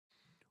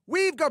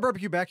We've got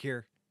barbecue back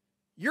here.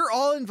 You're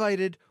all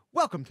invited.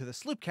 Welcome to the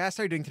SloopCast.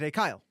 How are you doing today,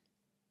 Kyle?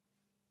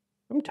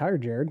 I'm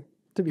tired, Jared.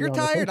 To be You're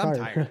honest, tired? I'm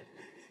tired.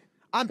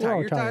 I'm We're all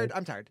tired. You're tired? tired.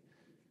 I'm tired.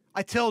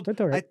 I tilled.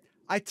 That's all right.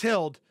 I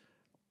tilled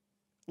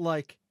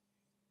like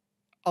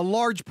a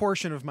large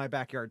portion of my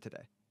backyard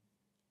today.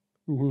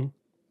 Mm-hmm.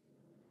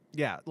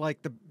 Yeah,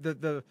 like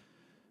the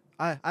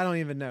I don't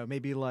even know.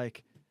 Maybe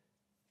like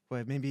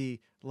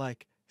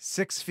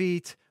 6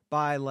 feet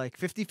by like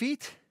 50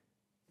 feet.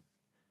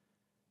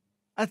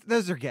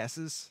 Those are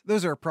guesses.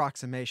 Those are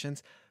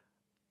approximations.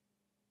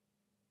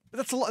 But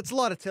that's a lot. It's a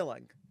lot of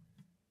tilling.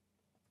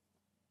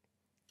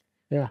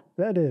 Yeah,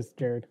 that is,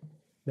 Jared.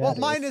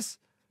 Mine is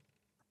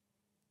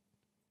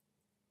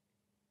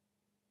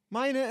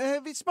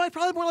it's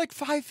probably more like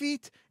 5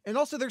 feet, and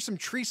also there's some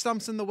tree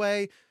stumps in the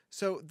way,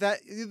 so that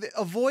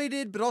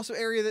avoided, but also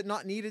area that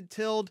not needed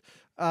tilled.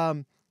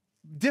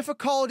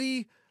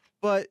 Difficulty,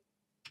 but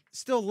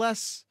still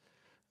less.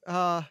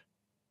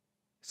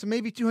 So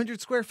maybe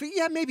 200 square feet.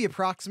 Yeah, maybe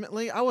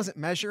approximately. I wasn't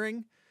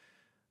measuring.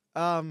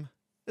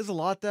 There's a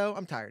lot though.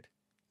 I'm tired.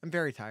 I'm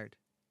very tired.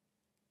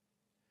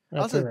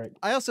 That's all right.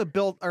 I also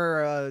built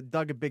or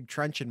dug a big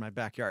trench in my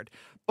backyard,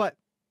 but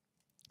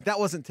that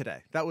wasn't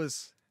today.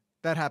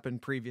 That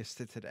happened previous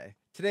to today.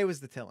 Today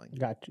was the tilling.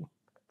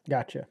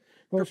 Gotcha.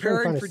 Well,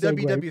 preparing for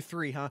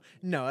WW3, huh?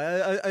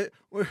 No,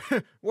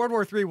 World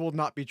War III will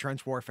not be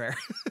trench warfare.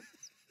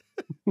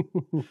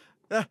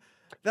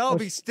 That'll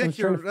be stick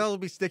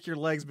your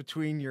legs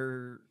between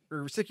or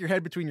stick your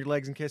head between your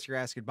legs and kiss your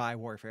ass goodbye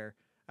warfare.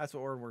 That's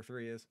what World War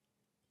III is.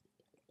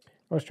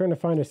 I was trying to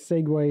find a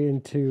segue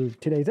into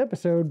today's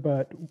episode,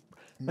 but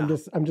No.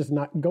 I'm just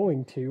not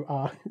going to.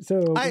 Kyle,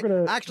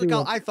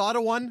 I thought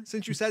of one.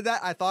 Since you said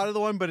that, I thought of the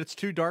one, but it's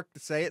too dark to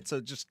say it,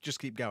 so just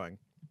keep going.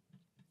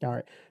 All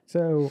right.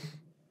 So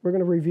we're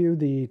going to review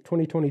the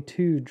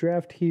 2022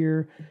 draft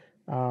here.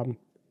 A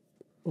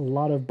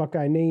lot of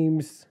Buckeye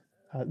names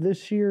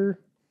this year.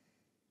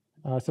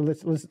 So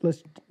let's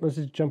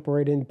just jump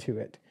right into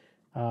it.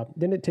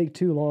 Didn't take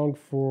too long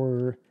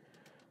for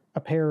a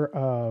pair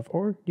of,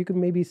 or you could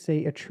maybe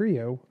say a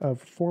trio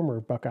of former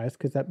Buckeyes,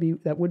 because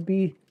that would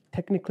be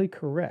technically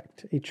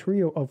correct. A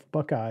trio of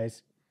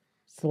Buckeyes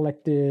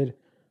selected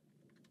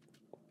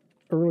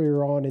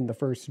earlier on in the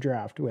first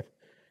draft with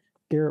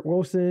Garrett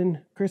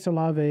Wilson, Chris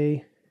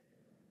Olave,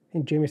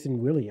 and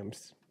Jamison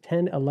Williams,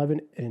 10,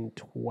 11, and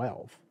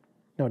 12.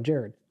 Now,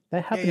 Jared,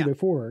 that happened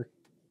before.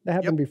 That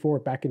happened before,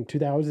 back in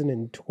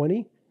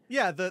 2020.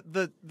 Yeah, the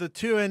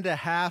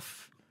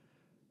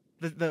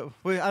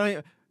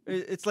 2.5.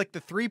 It's like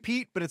the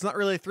 3-peat, but it's not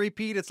really a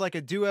 3-peat. It's like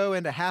a duo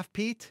and a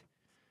half-peat.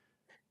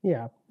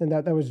 Yeah, and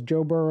that was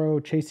Joe Burrow,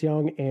 Chase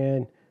Young,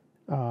 and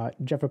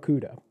Jeff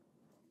Okudah.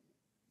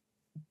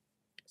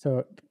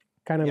 So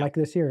kind of like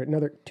this year,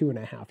 another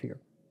 2.5 here.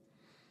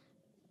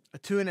 A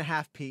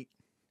 2.5-peat.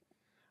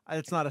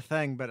 It's not a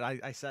thing, but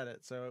I said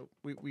it, so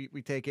we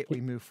take it.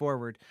 We move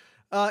forward.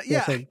 So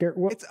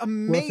it's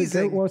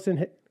amazing.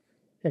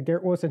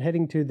 Garrett Wilson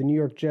heading to the New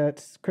York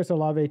Jets. Chris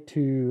Olave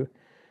to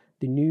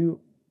the New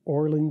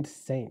Orleans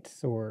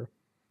Saints, or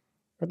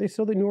are they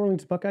still the New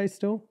Orleans Buckeyes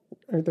still?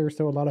 Aren't there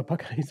still a lot of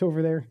Buckeyes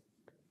over there?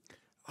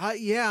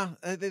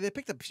 They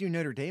picked up a few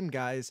Notre Dame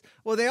guys.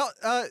 Well,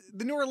 the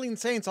New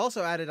Orleans Saints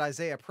also added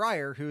Isaiah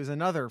Pryor, who is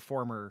another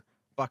former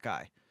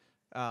Buckeye.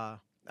 I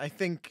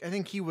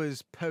think he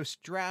was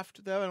post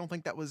draft though. I don't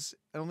think that was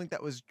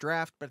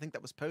draft, but I think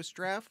that was post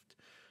draft.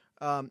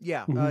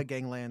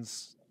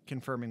 Gangland's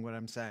confirming what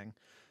I'm saying.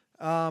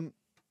 Kyle,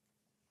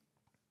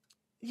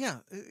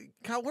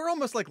 we're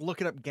almost like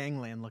look it up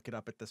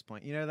at this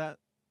point. You know that?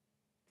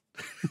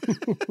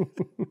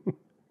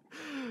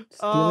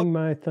 Stealing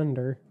my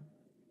thunder.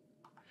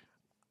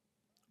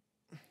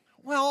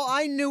 Well,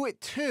 I knew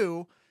it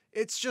too.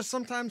 It's just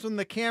sometimes when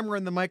the camera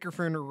and the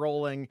microphone are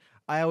rolling,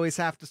 I always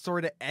have to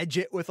sort of edge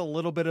it with a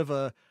little bit of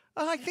I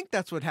think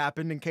that's what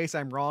happened in case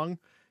I'm wrong,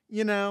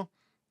 you know?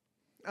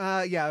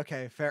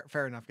 Okay.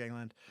 Fair enough,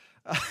 Gangland.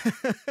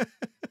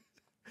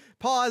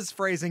 Pause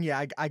phrasing.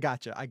 Yeah, I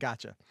gotcha.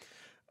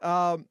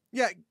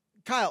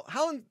 Kyle,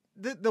 how in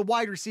the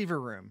wide receiver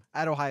room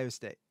at Ohio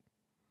State?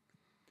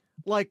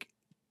 Like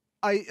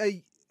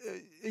a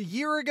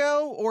year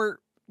ago, or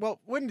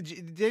when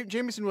did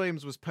Jamison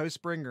Williams was post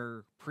spring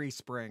or pre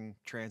spring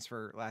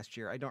transfer last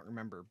year? I don't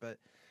remember, but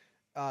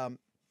that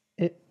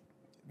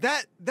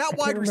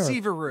wide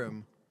receiver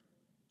room,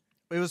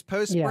 it was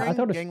post spring. I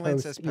thought it was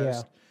Gangland says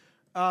post.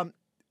 Yeah.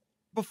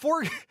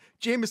 Before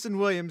Jamison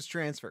Williams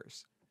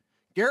transfers,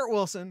 Garrett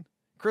Wilson,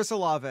 Chris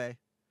Olave,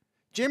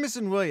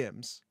 Jamison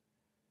Williams,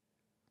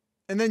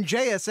 and then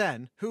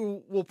JSN,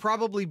 who will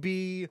probably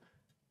be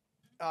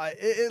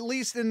at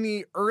least in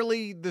the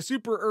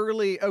super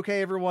early,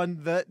 okay,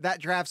 everyone, that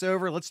draft's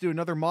over. Let's do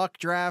another mock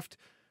draft.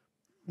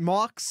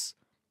 Mocks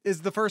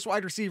is the first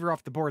wide receiver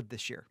off the board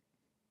this year.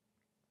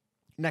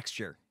 Next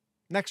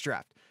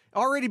draft.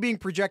 Already being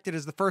projected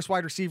as the first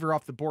wide receiver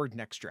off the board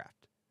next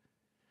draft.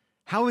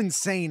 How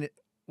insane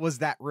was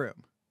that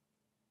room?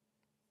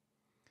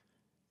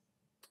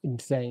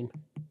 Insane.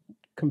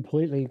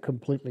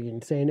 completely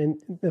insane.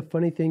 And the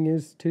funny thing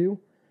is, too,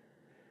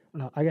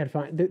 I got to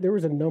find, there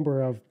was a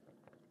number of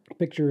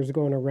pictures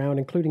going around,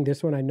 including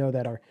this one. I know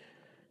that our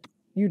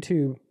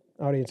YouTube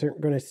audience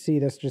aren't going to see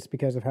this just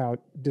because of how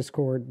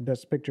Discord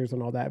does pictures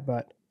and all that,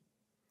 but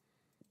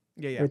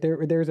yeah.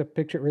 There's a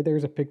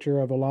picture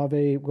of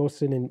Olave,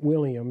 Wilson, and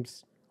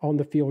Williams on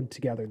the field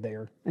together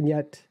there. And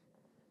yet,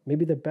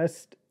 maybe the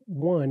best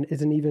one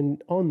isn't even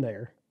on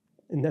there.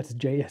 And that's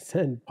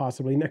JSN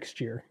possibly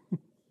next year.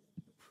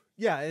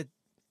 Yeah.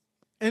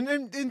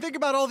 And think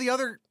about all the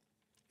other,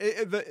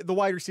 the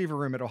wide receiver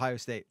room at Ohio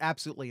State.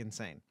 Absolutely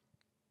insane.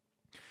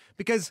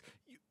 Because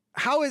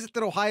how is it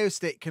that Ohio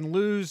State can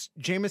lose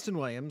Jamison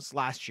Williams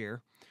last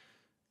year?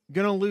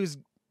 Going to lose,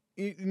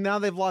 now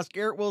they've lost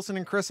Garrett Wilson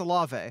and Chris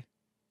Olave.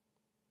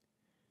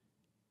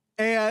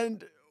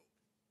 And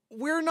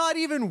we're not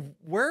even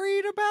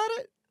worried about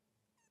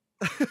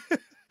it.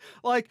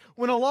 Like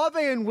when Olave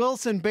and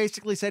Wilson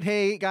basically said,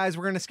 "Hey guys,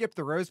 we're going to skip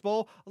the Rose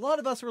Bowl," a lot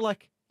of us were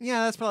like,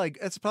 "Yeah, that's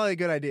probably a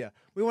good idea.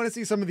 We want to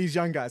see some of these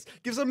young guys.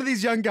 Give some of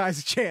these young guys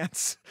a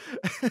chance."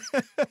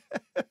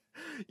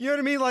 You know what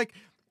I mean? Like,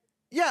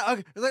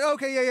 yeah,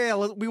 okay, yeah.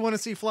 We want to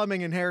see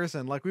Fleming and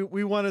Harrison. Like,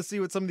 we want to see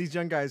what some of these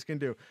young guys can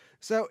do.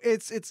 So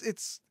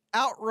it's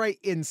outright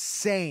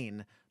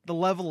insane the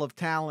level of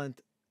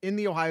talent in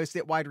the Ohio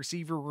State wide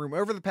receiver room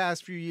over the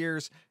past few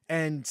years,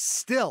 and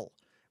still,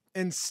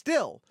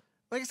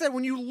 like I said,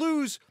 when you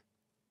lose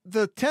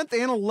the 10th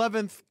and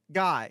 11th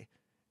guy,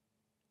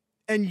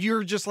 and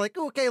you're just like,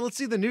 okay, let's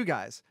see the new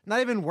guys, not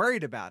even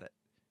worried about it.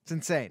 It's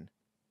insane.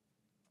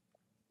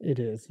 It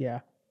is, yeah.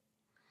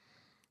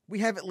 We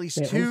have at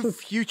least two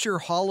future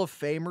Hall of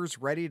Famers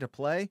ready to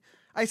play.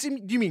 I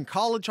assume, do you mean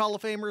college Hall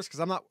of Famers? Because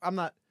I'm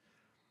not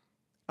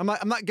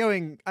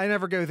going. I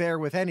never go there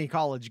with any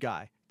college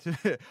guy.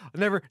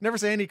 never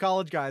say any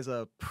college guy is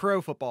a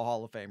pro football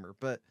Hall of Famer,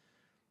 but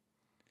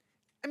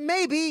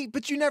maybe.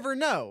 But you never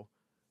know.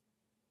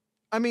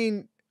 I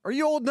mean, are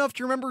you old enough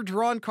to remember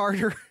Deron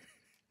Carter?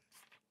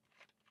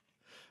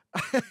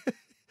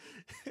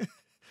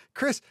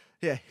 Chris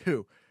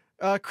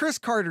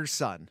Carter's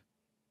son.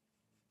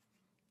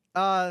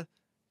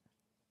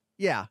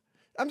 Yeah.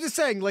 I'm just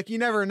saying, like, you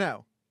never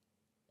know.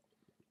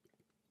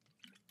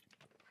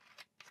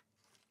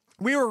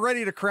 We were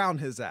ready to crown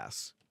his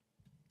ass.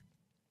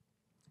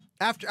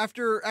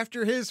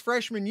 After his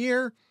freshman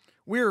year,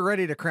 we were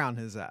ready to crown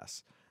his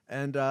ass.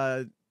 And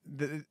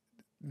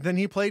then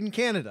he played in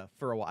Canada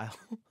for a while.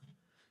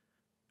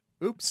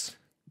 Oops.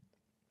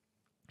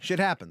 Shit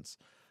happens.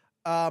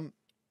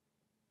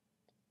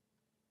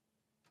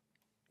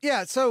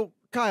 Yeah, so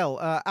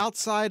Kyle,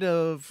 outside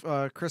of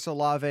Chris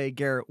Olave,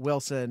 Garrett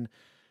Wilson,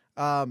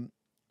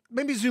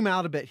 maybe zoom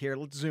out a bit here.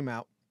 Let's zoom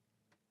out.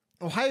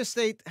 Ohio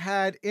State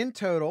had in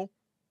total,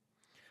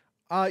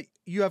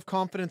 you have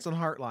confidence in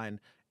Heartline.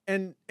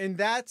 And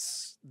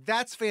that's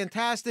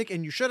fantastic,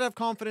 and you should have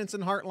confidence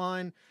in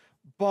Heartline,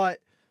 but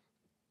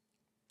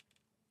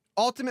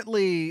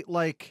ultimately,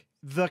 like,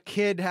 the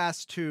kid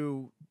has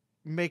to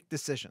make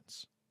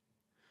decisions,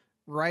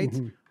 right?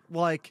 Mm-hmm.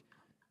 Like,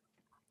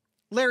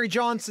 Larry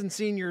Johnson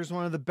Sr. is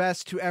one of the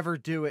best to ever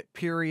do it,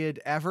 period,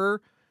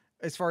 ever,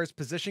 as far as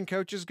position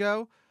coaches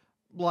go.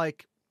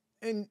 Like,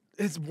 and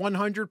is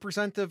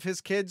 100% of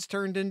his kids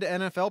turned into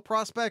NFL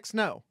prospects?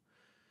 No.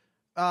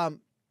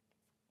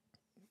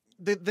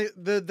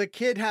 The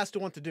kid has to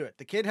want to do it.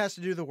 The kid has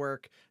to do the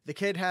work. The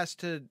kid has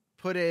to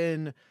put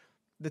in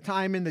the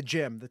time in the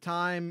gym, the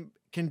time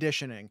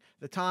conditioning,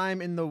 the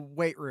time in the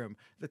weight room,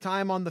 the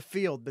time on the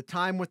field, the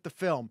time with the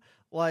film.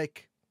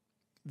 Like,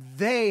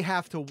 they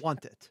have to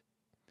want it.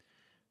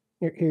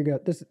 Here you go.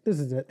 This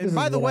is it. And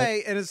by the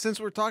way, and since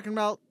we're talking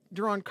about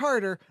Deron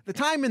Carter, the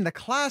time in the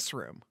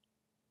classroom.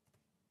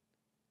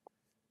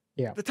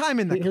 Yeah. The time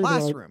in the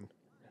classroom.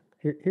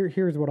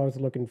 Here's what I was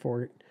looking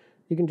for.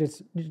 You can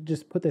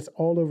just put this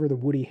all over the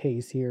Woody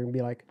Hayes here and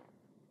be like,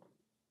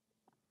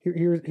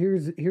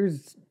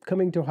 here's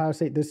coming to Ohio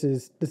State. This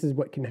is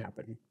what can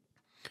happen.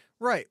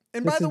 Right.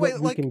 And by the way,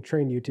 we can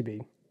train you to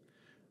be.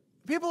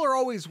 People are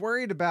always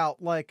worried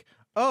about, like,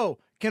 oh,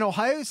 can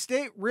Ohio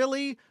State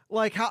really,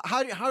 like,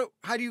 how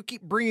do you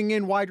keep bringing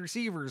in wide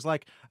receivers?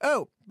 Like,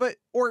 oh,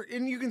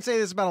 and you can say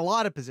this about a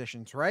lot of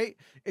positions, right?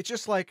 It's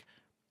just like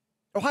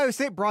Ohio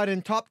State brought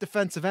in top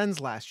defensive ends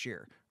last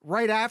year,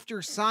 right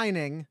after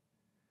signing,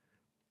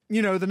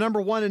 the number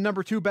 1 and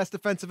number 2 best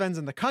defensive ends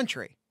in the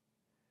country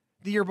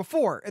the year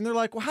before. And they're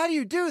like, well, how do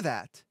you do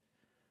that?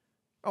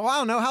 Oh, I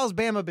don't know. How's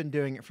Bama been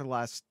doing it for the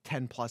last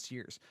 10 plus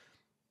years?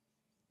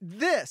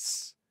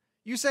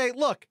 You say,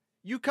 look,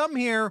 you come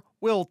here,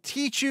 we'll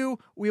teach you,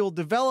 we'll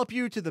develop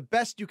you to the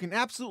best you can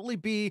absolutely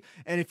be.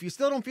 And if you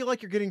still don't feel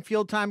like you're getting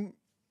field time,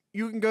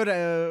 you can go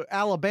to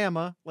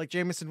Alabama, like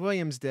Jamison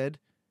Williams did,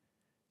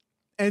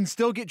 and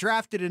still get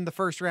drafted in the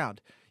first round.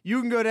 You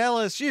can go to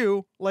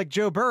LSU, like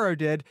Joe Burrow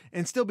did,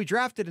 and still be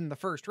drafted in the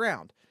first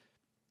round.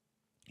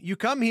 You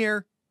come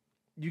here,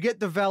 you get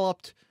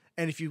developed,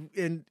 and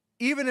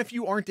even if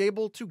you aren't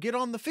able to get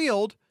on the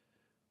field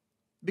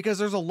because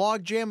there's a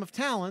log jam of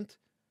talent,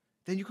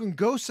 then you can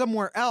go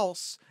somewhere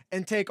else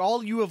and take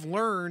all you have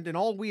learned and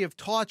all we have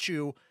taught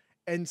you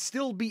and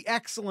still be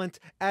excellent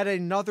at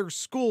another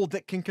school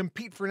that can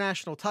compete for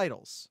national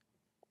titles.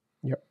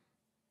 Yep.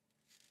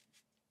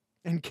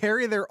 And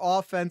carry their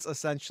offense,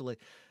 essentially.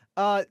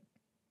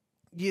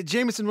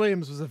 Jameson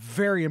Williams was a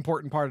very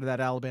important part of that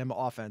Alabama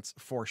offense,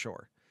 for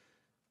sure.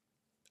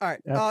 All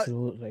right.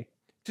 Absolutely.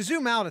 To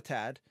zoom out a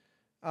tad,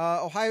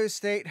 Ohio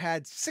State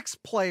had 6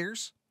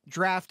 players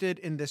drafted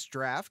in this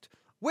draft,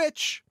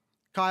 which,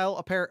 Kyle,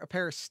 a pair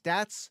of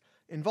stats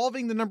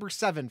involving the number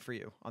 7 for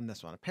you on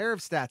this one. A pair of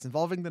stats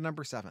involving the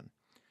number 7.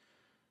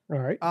 All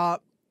right.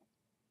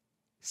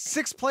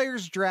 6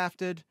 players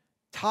drafted,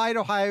 tied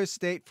Ohio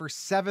State for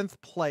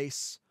 7th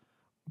place,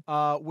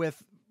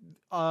 with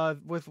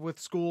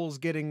schools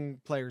getting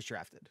players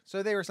drafted.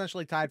 So they were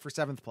essentially tied for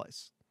 7th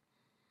place.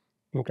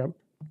 Okay.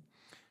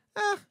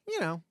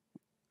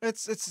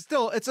 It's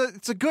still a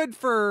good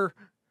for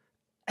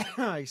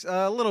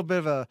a little bit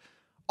of a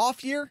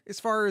off year as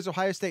far as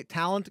Ohio State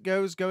talent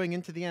goes going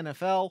into the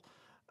NFL.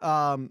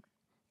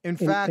 In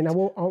fact, and I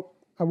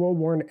will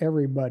warn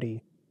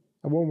everybody.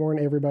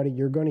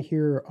 You're going to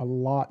hear a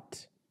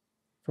lot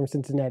from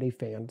Cincinnati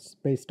fans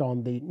based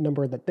on the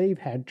number that they've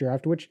had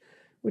drafted,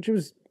 which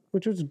was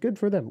good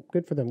for them.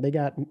 Good for them. They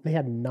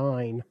had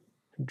 9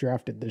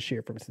 drafted this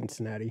year from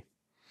Cincinnati.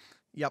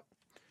 Yep.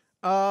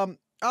 I'll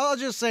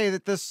just say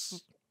that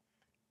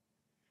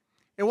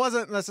it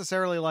wasn't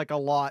necessarily like a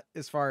lot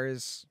as far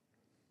as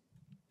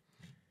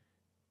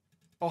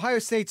Ohio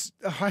State's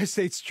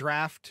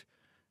draft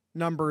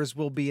numbers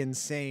will be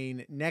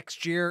insane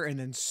next year, and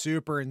then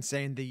super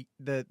insane the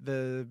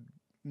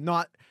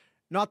not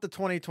the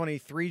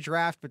 2023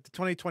 draft, but the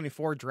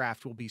 2024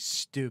 draft will be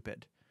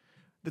stupid.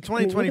 The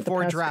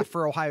 2024 draft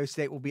for Ohio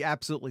State will be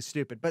absolutely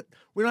stupid, but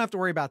we don't have to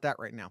worry about that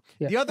right now.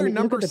 Yeah. The other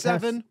number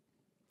 7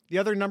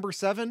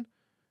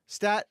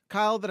 stat,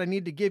 Kyle, that I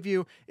need to give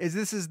you is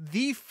this is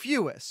the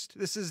fewest.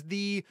 This is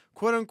the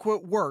quote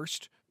unquote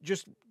worst,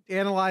 just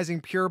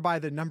analyzing pure by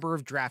the number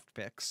of draft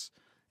picks.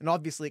 And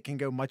obviously it can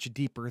go much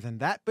deeper than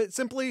that, but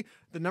simply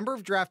the number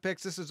of draft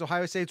picks. This is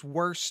Ohio State's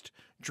worst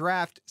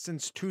draft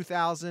since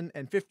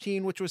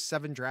 2015, which was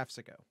 7 drafts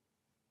ago.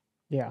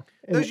 Yeah.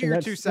 Those are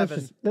your 2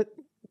 7.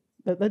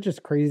 That's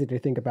just crazy to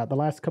think about. The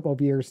last couple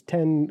of years,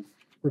 10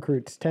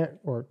 drafts,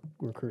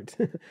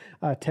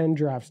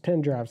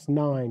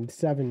 9,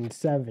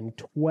 7,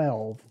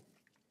 12,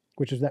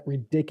 which is that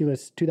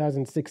ridiculous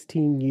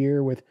 2016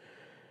 year with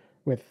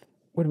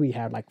what do we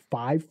have, like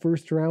 5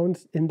 first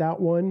rounds in that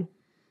one?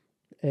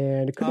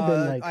 And it could have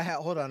been like... I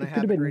have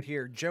it right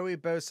here. Joey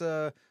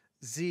Bosa,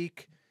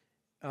 Zeke,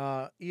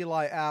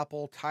 Eli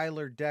Apple,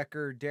 Tyler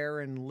Decker,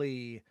 Darren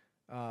Lee,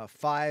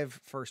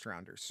 5 first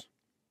rounders.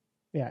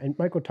 Yeah, and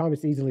Michael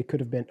Thomas easily could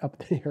have been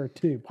up there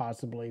too,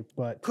 possibly,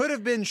 but could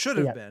have been, should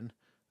have been,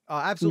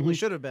 absolutely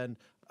should have been.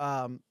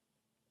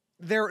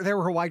 There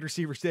were wide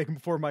receivers taken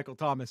before Michael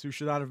Thomas who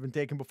should not have been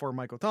taken before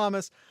Michael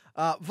Thomas.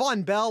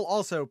 Von Bell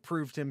also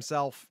proved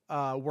himself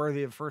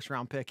worthy of first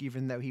round pick,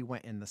 even though he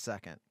went in the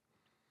 2nd.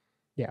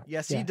 Yeah,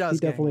 yes, he does.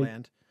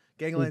 Gangland.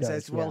 Gangland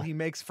says, "Well, he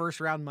makes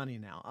first round money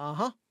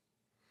now."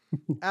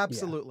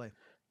 Absolutely.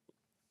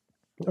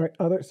 All right.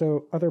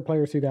 Other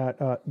players who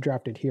got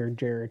drafted here,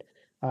 Jared.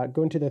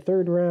 Going to the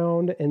 3rd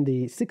round and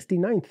the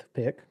 69th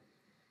pick.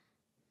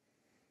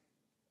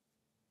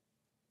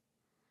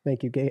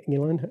 Thank you,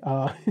 Galen.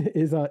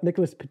 Is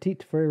Nicholas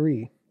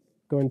Petit-Frere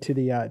going to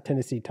the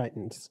Tennessee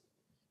Titans?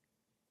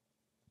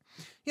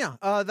 Yeah,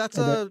 that's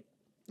a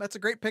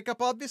great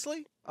pickup.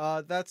 Obviously,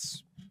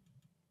 that's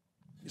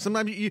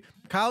sometimes you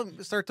Kyle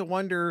start to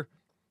wonder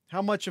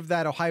how much of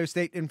that Ohio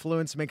State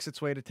influence makes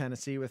its way to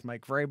Tennessee with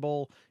Mike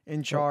Vrabel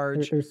in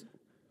charge.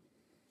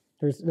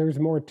 There's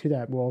more to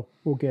that. We'll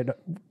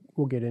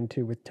get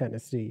into with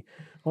Tennessee.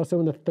 Also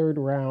in the 3rd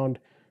round,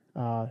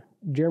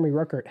 Jeremy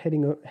Ruckert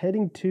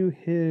heading to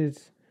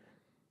his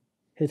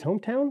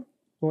hometown.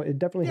 Well,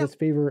 definitely his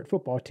favorite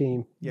football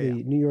team,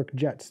 the New York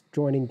Jets,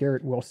 joining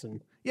Garrett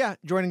Wilson. Yeah,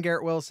 joining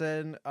Garrett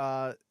Wilson.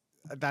 I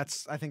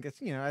think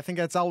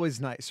that's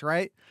always nice,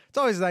 right? It's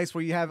always nice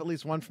where you have at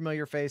least one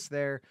familiar face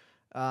there.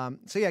 So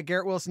yeah,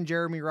 Garrett Wilson,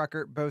 Jeremy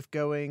Ruckert, both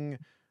going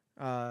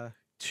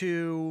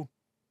to.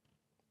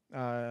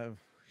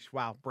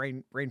 Wow,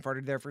 brain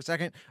farted there for a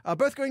second.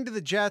 Both going to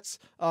the Jets.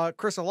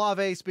 Chris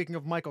Olave, speaking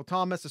of Michael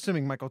Thomas,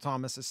 assuming Michael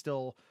Thomas is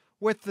still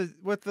with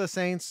the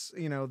Saints,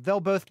 they'll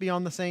both be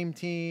on the same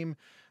team.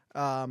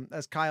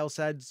 As Kyle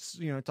said,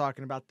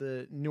 talking about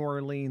the New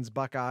Orleans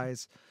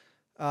Buckeyes.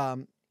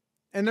 And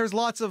there's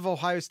lots of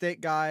Ohio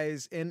State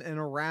guys in and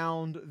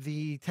around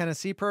the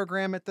Tennessee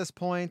program at this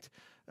point.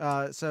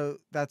 So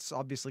that's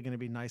obviously going to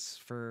be nice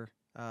for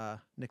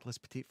Nicholas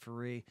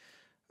Petit-Frere.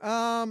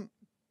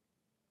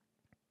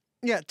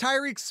 Yeah,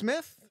 Tyreek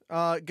Smith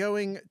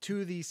going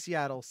to the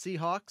Seattle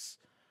Seahawks.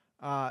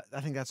 I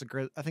think that's a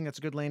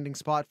good landing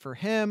spot for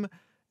him.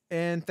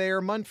 And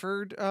Thayer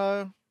Munford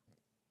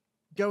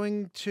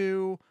going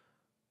to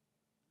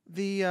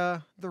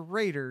the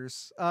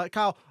Raiders.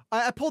 Kyle,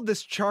 I pulled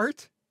this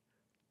chart.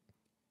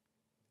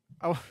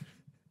 I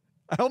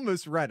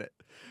almost read it.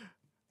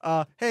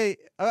 Hey,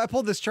 I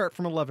pulled this chart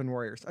from 11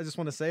 Warriors. I just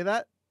want to say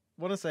that.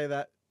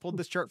 Pulled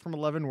this chart from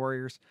 11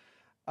 Warriors.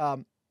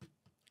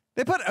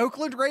 They put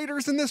Oakland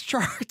Raiders in this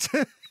chart.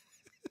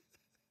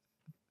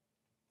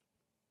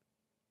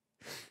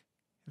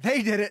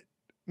 They did it,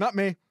 not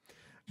me.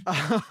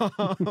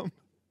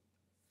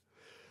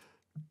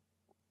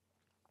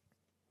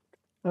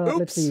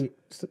 Let's see.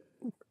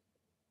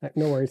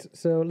 No worries.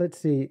 So let's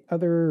see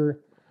other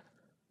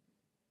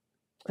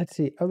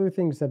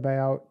things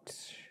about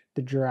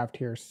the draft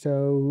here.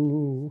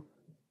 So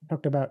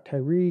talked about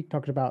Tyreek,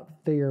 talked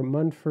about Thayer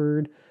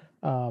Munford.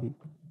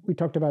 We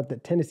talked about the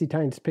Tennessee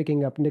Titans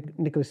picking up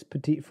Nicholas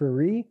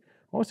Petit-Frere.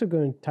 Also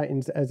going to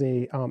Titans as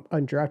a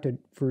undrafted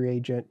free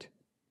agent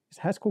is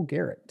Haskell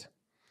Garrett.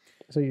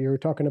 So you were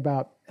talking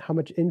about how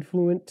much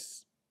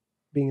influence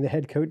being the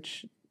head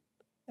coach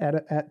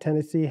at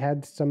Tennessee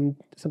had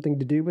something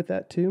to do with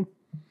that too.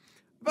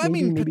 I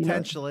mean,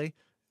 potentially,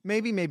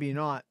 maybe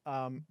not.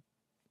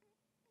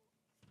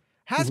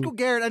 Haskell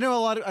Garrett.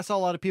 I saw a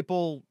lot of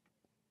people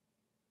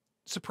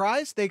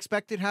surprised. They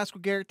expected Haskell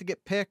Garrett to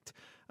get picked.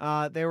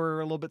 They were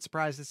a little bit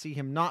surprised to see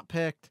him not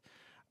picked.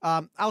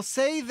 I'll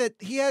say that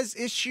he has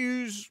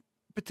issues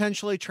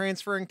potentially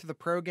transferring to the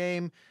pro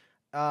game.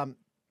 I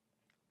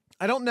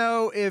don't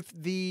know if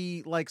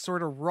the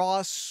sort of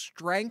raw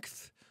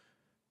strength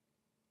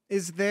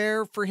is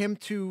there for him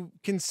to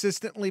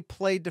consistently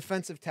play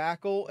defensive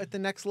tackle at the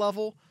next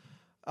level.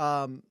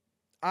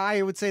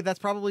 I would say that's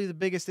probably the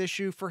biggest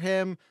issue for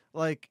him.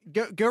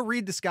 Go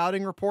read the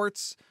scouting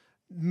reports.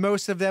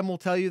 Most of them will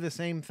tell you the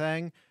same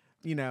thing.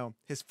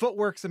 His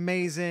footwork's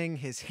amazing.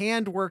 His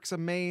handwork's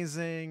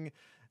amazing.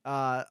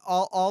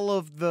 All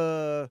of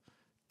the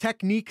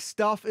technique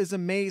stuff is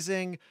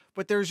amazing,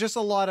 but there's just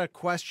a lot of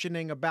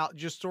questioning about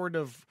just sort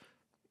of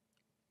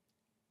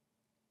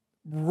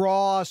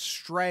raw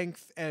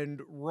strength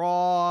and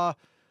raw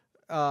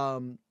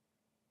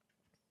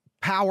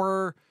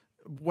power,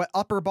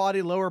 upper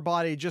body, lower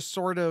body, just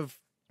sort of,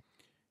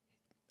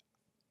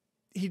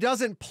 he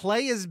doesn't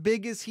play as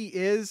big as he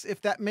is,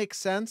 if that makes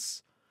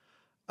sense.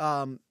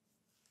 And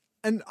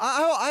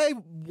I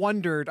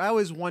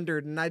always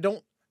wondered, and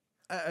I'm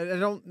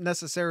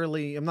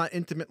not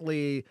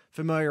intimately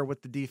familiar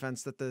with the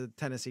defense that the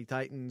Tennessee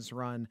Titans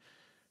run.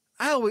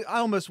 I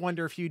almost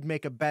wonder if you'd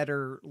make a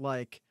better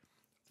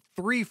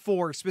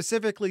 3-4,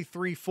 specifically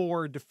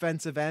 3-4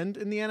 defensive end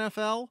in the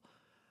NFL.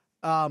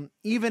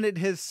 Even at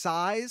his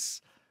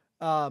size,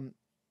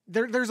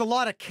 there's a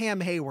lot of Cam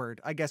Hayward,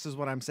 I guess is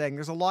what I'm saying.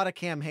 There's a lot of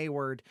Cam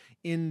Hayward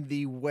in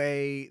the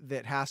way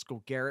that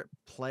Haskell Garrett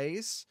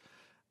plays.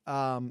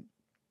 I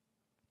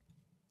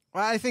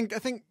think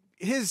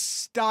his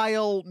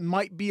style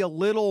might be a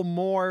little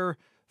more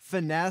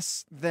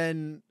finesse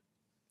than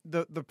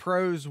the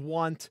pros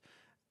want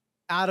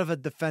out of a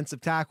defensive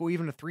tackle,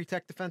 even a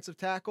 3-tech defensive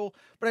tackle.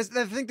 But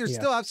I think there's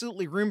still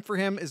absolutely room for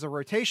him as a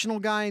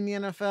rotational guy in the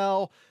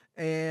NFL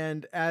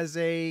and as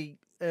a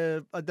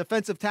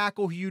defensive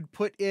tackle who you'd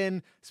put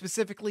in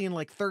specifically in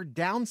third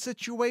down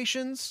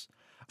situations.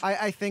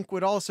 I think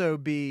would also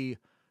be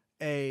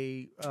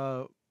a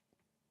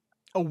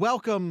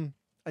welcome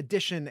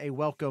addition,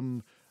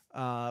 addition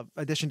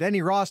to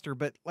any roster.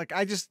 But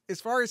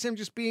as far as him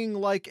just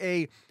being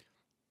a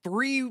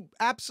 3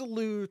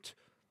 absolute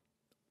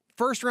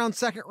first down,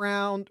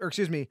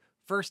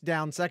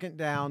 second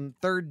down,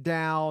 third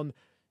down,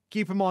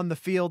 keep him on the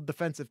field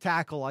defensive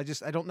tackle. I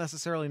don't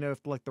necessarily know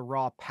if the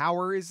raw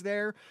power is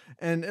there.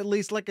 And at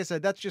least, like I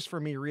said, that's just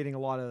for me reading a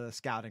lot of the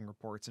scouting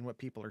reports and what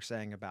people are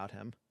saying about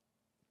him.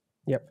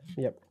 Yep.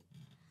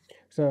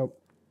 So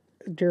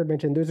Jared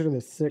mentioned those are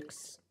the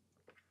 6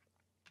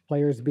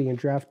 players being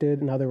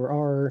drafted. Now there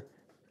are,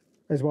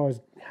 as well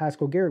as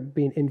Haskell Garrett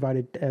being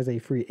invited as a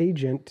free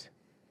agent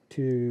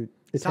to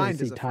the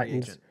Tennessee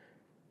Titans.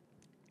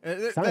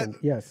 Signed,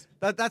 yes.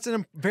 That's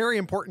a very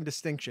important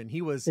distinction.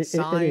 He was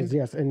signed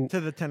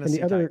to the Tennessee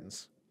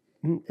Titans.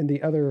 And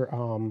the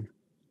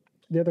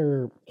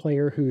other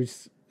player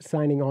who's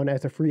signing on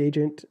as a free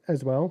agent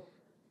as well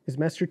is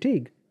Master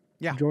Teague.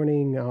 Yeah.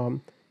 Joining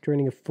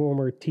a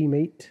former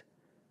teammate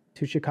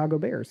to Chicago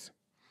Bears.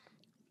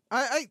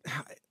 I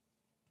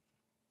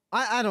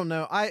don't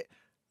know.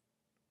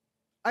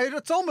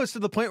 It's almost to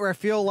the point where I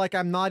feel like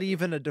I'm not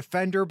even a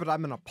defender, but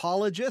I'm an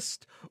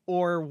apologist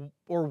or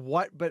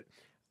what. But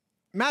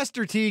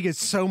Master Teague is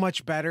so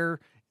much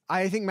better.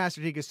 I think Master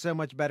Teague is so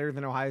much better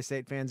than Ohio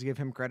State fans give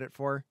him credit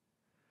for.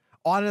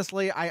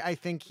 Honestly, I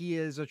think he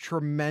is a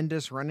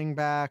tremendous running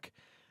back.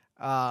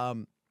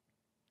 I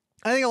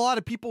think a lot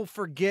of people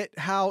forget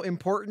how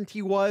important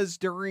he was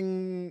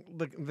during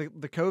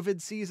the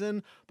COVID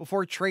season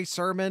before Trey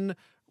Sermon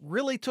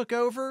really took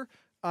over.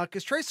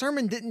 Because Trey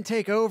Sermon didn't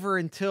take over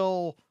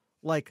until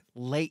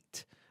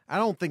late. I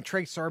don't think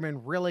Trey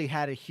Sermon really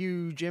had a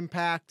huge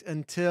impact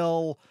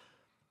until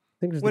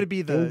would it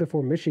be the game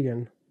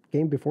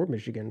before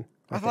Michigan?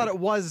 I thought it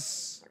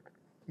was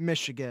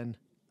Michigan.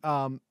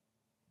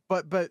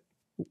 But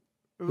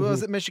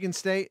was it Michigan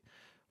State?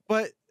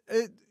 But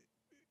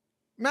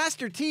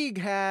Master Teague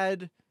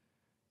had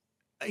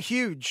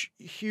huge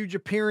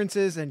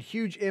appearances and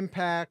huge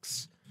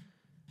impacts.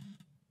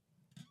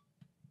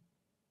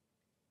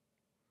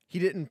 He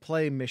didn't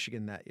play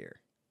Michigan that year.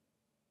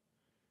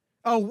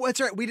 Oh,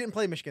 that's right. We didn't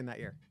play Michigan that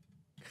year.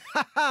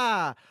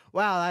 Ha!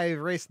 Wow, I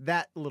erased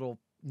that little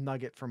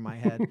nugget from my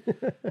head.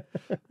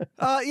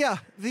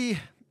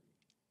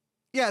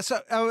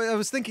 So I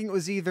was thinking it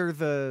was either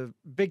the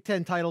Big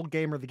Ten title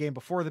game or the game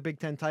before the Big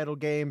Ten title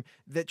game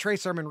that Trey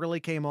Sermon really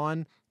came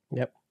on.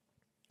 Yep.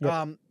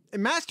 And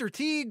Master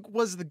Teague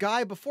was the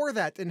guy before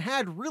that and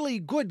had really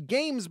good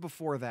games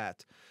before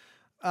that.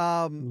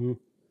 I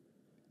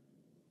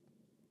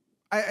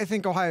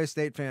think Ohio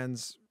State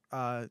fans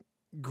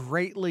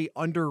greatly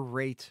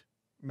underrate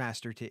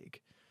Master Teague.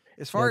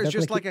 As far as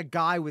just like a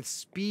guy with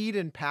speed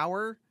and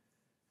power,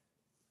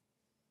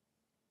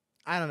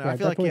 I don't know. I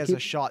feel like he has a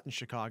shot in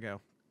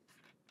Chicago.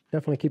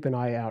 Definitely keep an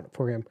eye out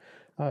for him.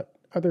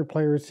 Other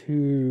players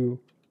who,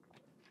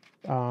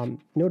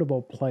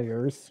 notable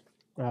players,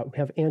 we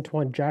have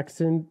Antoine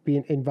Jackson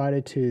being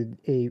invited to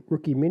a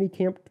rookie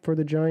minicamp for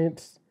the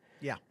Giants.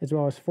 Yeah. As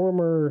well as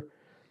former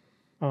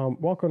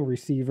walk-on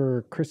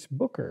receiver Chris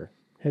Booker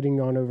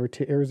heading on over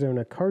to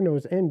Arizona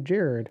Cardinals, and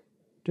Jared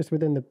just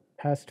within the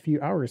past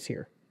few hours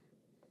here.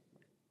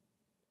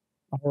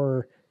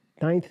 Our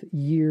 9th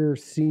year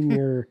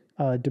senior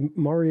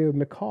Mario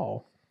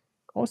McCall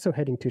also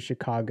heading to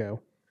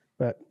Chicago,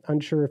 but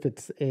unsure if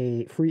it's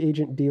a free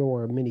agent deal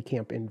or a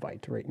minicamp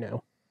invite right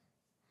now.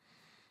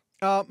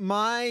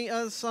 My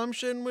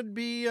assumption would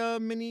be a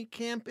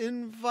minicamp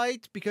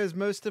invite because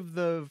most of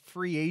the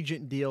free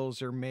agent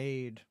deals are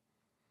made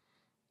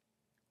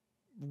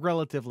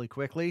relatively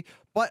quickly,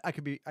 but I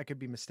could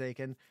be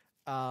mistaken.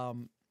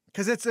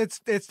 Cause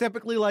it's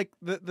typically like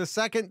the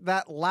second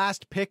that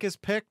last pick is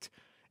picked,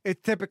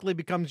 it typically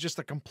becomes just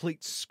a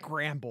complete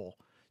scramble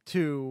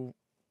to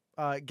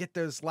get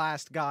those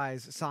last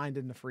guys signed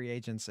into free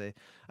agency.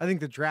 I think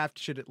the draft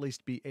should at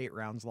least be 8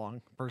 rounds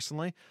long,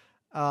 personally.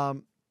 But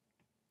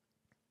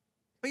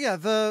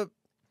yeah,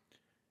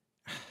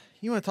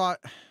 you want to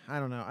talk, I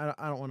don't know.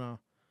 I don't want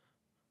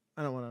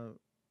to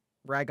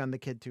rag on the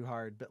kid too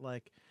hard, but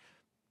like,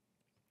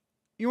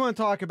 you want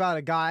to talk about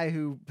a guy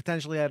who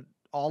potentially had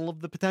all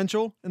of the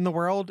potential in the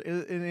world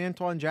in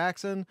Antoine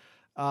Jackson.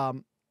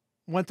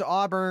 Went to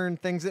Auburn,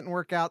 things didn't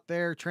work out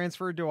there,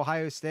 transferred to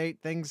Ohio State,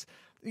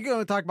 you're going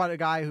to talk about a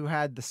guy who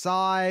had the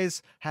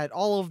size, had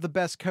all of the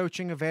best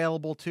coaching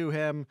available to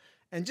him,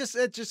 and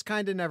it just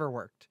kind of never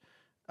worked.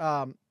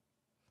 I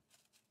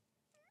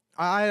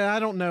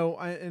don't know,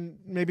 and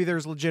maybe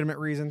there's legitimate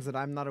reasons that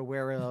I'm not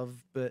aware of,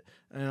 and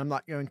I'm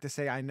not going to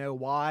say I know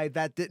why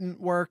that didn't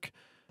work,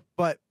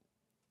 but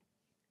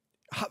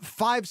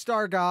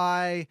 5-star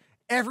guy,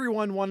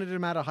 everyone wanted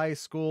him out of high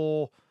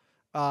school,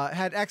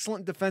 had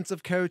excellent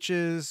defensive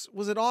coaches.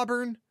 Was it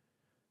Auburn?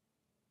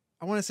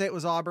 I want to say it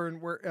was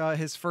Auburn, where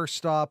his first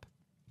stop.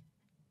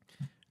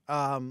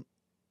 And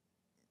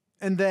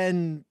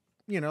then,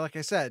 like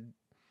I said,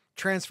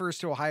 transfers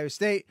to Ohio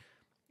State,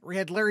 where he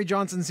had Larry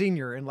Johnson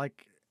Sr. and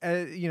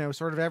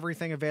sort of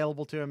everything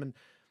available to him. And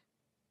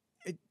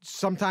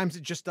sometimes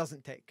it just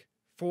doesn't take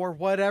for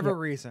whatever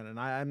reason. And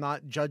I'm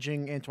not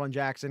judging Antoine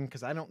Jackson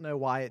because I don't know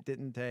why it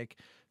didn't take.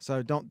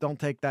 So don't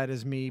take that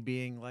as me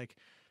being like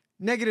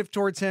negative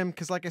towards him.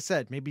 Cause like I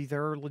said, maybe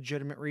there are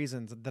legitimate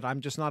reasons that I'm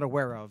just not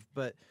aware of,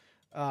 but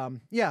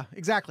yeah,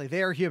 exactly.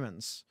 They are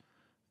humans.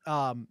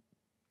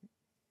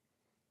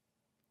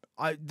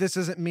 This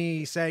isn't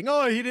me saying,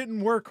 oh, he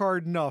didn't work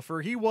hard enough,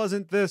 or he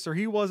wasn't this, or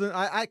he wasn't,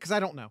 cause I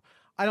don't know.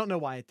 I don't know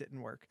why it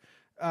didn't work.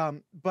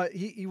 But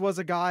he was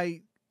a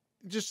guy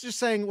just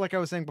saying, like I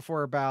was saying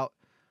before about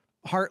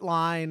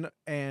Hartline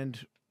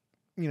and,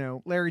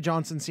 Larry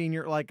Johnson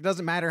Sr., like, it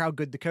doesn't matter how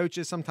good the coach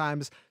is.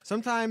 Sometimes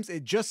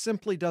it just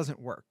simply doesn't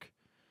work.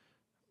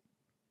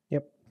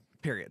 Yep.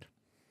 Period.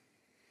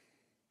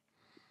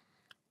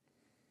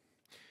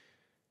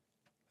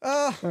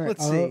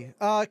 Let's see.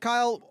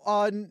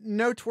 Kyle,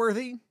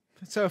 noteworthy.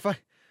 So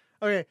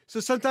so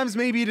sometimes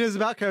maybe it is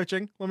about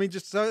coaching. Let me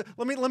just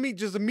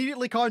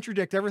immediately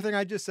contradict everything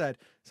I just said.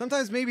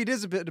 Sometimes maybe it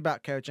is a bit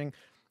about coaching.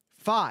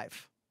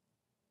 5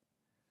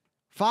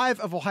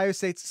 of Ohio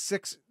State's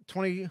 6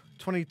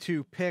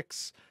 2022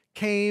 picks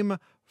came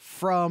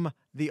from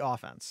the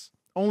offense.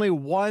 Only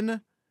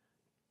 1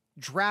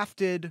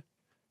 drafted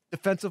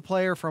defensive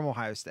player from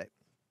Ohio State.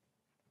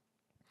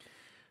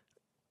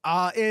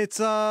 It's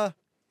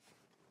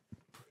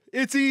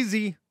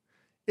easy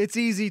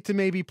to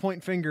maybe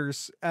point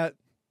fingers at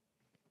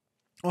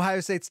Ohio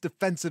State's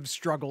defensive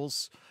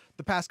struggles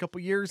the past couple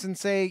years and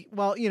say,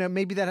 well,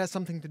 maybe that has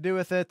something to do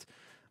with it.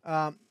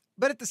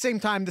 But at the same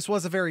time, this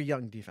was a very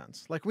young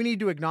defense. Like, we need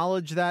to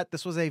acknowledge that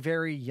this was a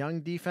very young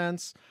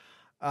defense.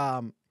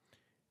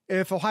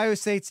 If Ohio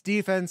State's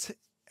defense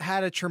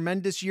had a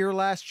tremendous year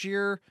last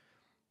year,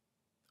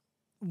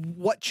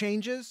 what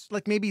changes?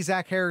 Like, maybe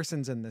Zach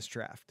Harrison's in this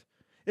draft.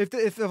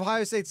 If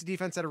Ohio State's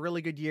defense had a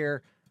really good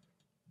year,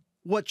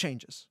 what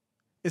changes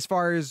as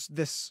far as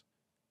this?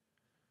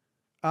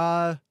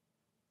 Our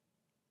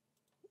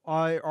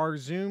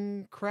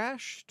Zoom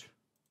crashed.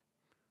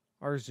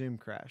 Our Zoom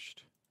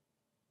crashed.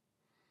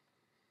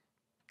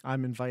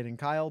 I'm inviting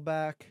Kyle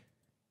back.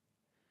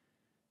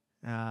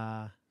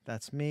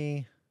 That's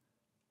me.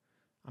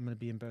 I'm going to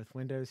be in both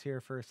windows here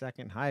for a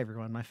second. Hi,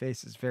 everyone. My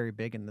face is very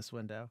big in this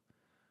window.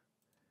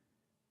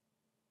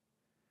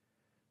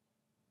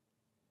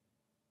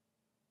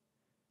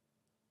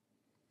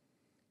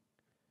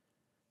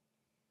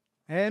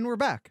 And we're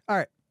back. All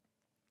right.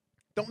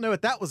 Don't know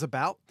what that was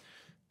about.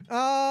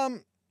 Where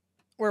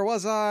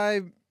was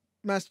I?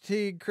 Master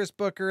Teague, Chris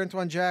Booker,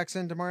 Antoine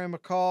Jackson, Demario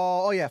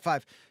McCall. Oh yeah,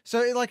 5.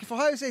 So like if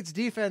Ohio State's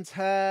defense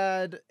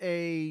had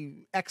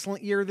a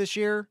excellent year this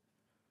year,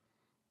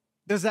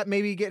 does that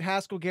maybe get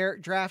Haskell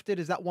Garrett drafted?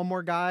 Is that one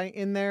more guy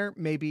in there?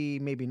 Maybe,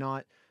 maybe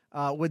not.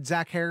 Would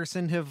Zach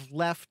Harrison have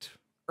left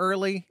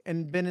early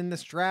and been in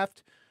this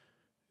draft?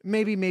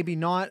 Maybe, maybe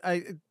not.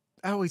 He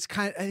always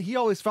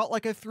felt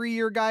like a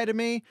 3-year guy to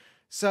me.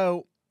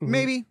 So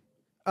maybe.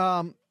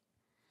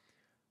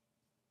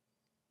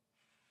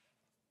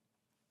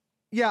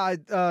 Yeah,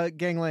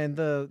 Gangland,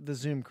 the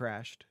Zoom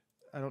crashed.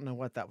 I don't know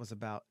what that was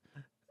about.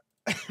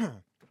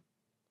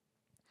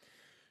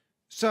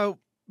 So,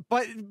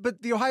 but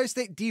the Ohio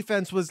State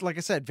defense was, like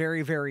I said,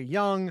 very, very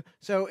young.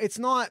 So it's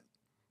not,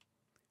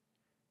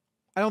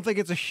 I don't think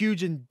it's a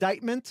huge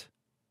indictment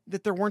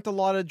that there weren't a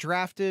lot of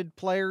drafted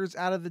players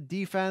out of the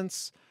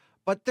defense,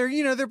 but there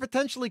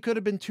potentially could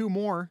have been 2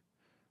 more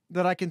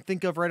that I can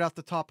think of right off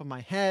the top of my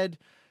head.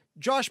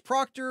 Josh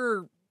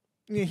Proctor,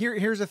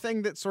 here's a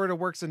thing that sort of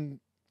works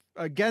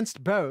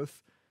against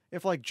both.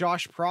 If like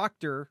Josh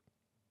Proctor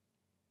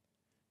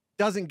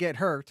doesn't get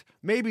hurt,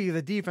 maybe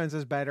the defense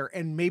is better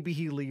and maybe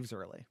he leaves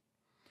early.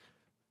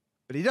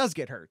 But he does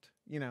get hurt,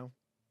 then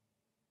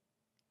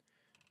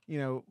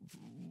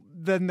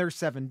there's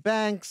Sevyn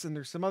Banks and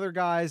there's some other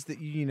guys that,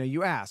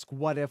 you ask,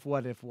 what if, who,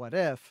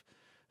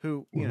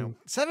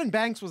 Sevyn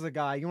Banks was a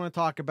guy you want to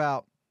talk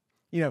about,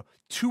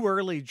 too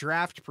early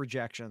draft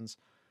projections.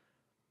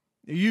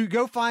 You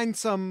go find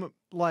some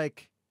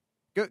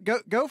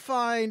go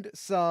find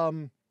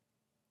some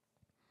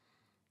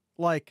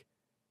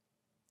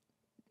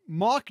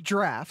mock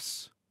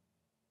drafts.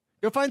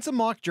 Go find some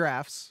mock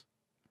drafts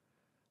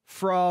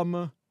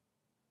from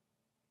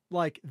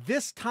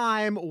this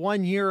time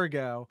 1 year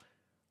ago,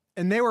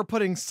 and they were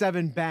putting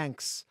Sevyn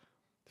Banks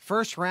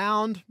first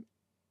round,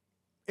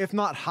 if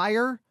not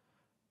higher,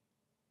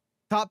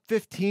 top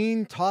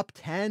 15, top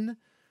 10.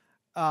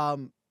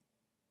 And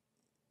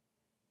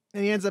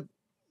he ends up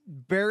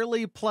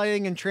barely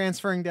playing and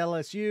transferring to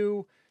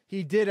LSU.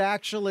 He did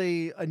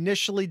actually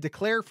initially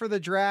declare for the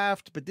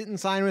draft, but didn't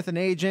sign with an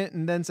agent,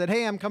 and then said,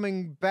 hey, I'm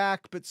coming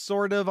back, but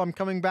sort of, I'm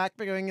coming back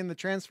going in the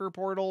transfer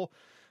portal.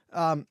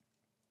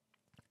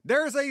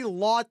 There's a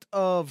lot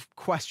of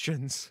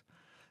questions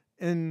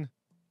in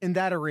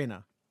that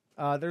arena.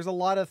 There's a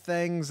lot of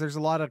things. There's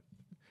a lot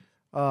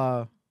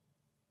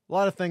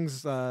of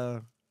things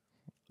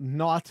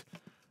not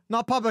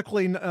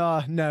publicly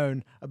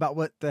known about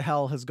what the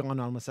hell has gone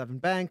on with Sevyn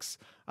Banks.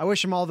 I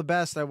wish him all the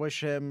best.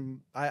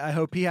 I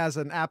hope he has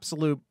an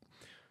absolute,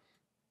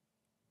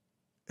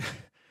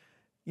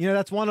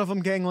 that's one of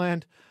them,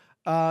 Gangland.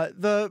 I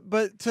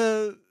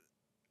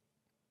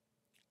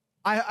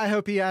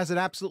hope he has an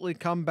absolutely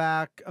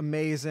comeback,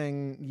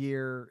 amazing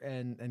year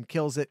and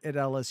kills it at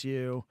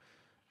LSU.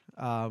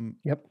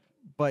 Yep.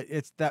 But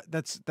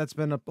that's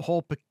been a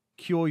whole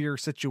peculiar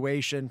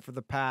situation for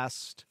the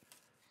past.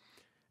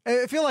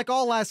 I feel like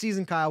all last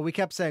season, Kyle, we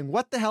kept saying,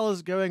 what the hell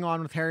is going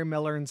on with Harry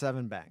Miller and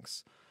Sevyn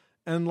Banks?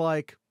 And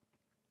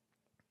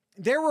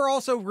there were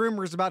also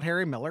rumors about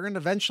Harry Miller, and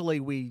eventually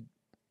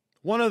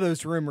one of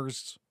those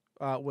rumors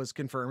was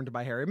confirmed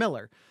by Harry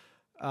Miller.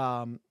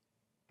 And,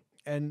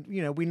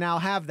 we now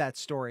have that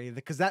story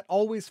because that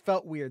always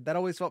felt weird. That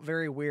always felt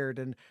very weird.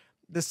 And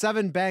the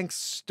Sevyn Banks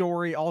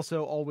story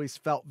also always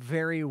felt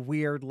very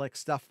weird, like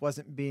stuff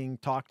wasn't being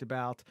talked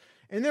about.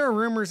 And there are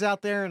rumors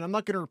out there, and I'm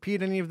not going to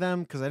repeat any of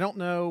them because I don't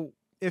know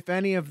if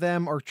any of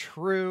them are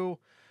true,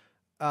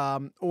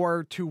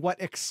 or to what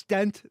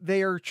extent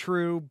they are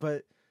true.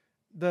 But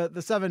the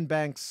Sevyn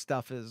Banks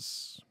stuff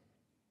is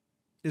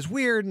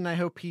weird, and I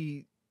hope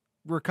he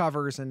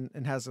recovers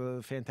and has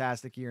a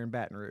fantastic year in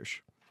Baton Rouge.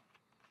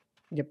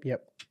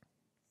 Yep.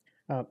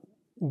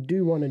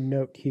 Do want to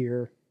note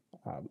here,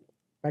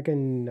 back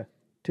in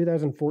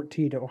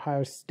 2014,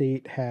 Ohio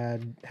State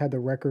had the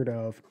record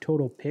of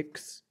total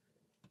picks,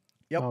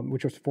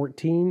 which was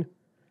 14,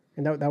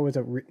 and that was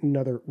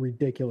another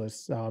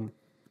ridiculous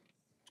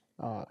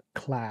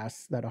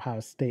class that Ohio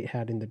State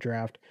had in the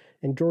draft.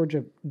 And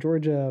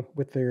Georgia,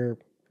 with their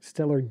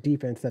stellar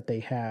defense that they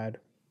had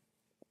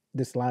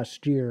this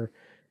last year,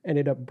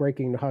 ended up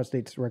breaking Ohio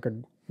State's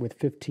record with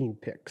 15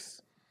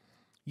 picks.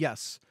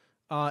 Yes.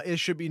 It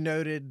should be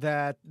noted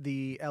that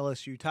the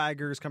LSU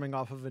Tigers, coming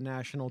off of a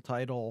national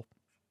title,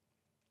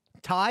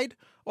 tied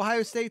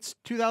Ohio State's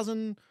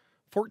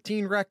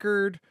 2014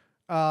 record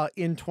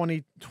in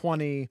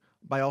 2020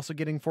 by also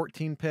getting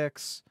 14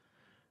 picks.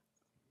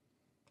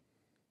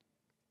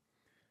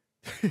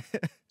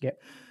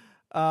 Yep.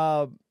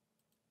 So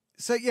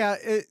yeah,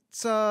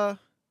 it's we'll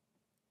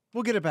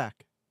get it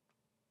back.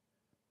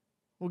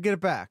 We'll get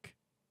it back.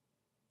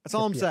 That's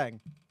all I'm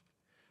saying.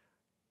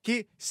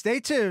 Stay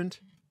tuned.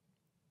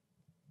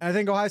 I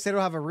think Ohio State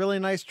will have a really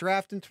nice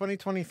draft in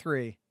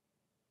 2023.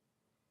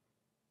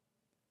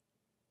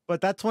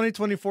 But that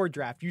 2024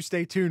 draft, you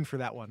stay tuned for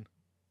that one.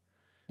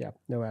 Yeah,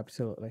 no,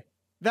 absolutely.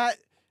 That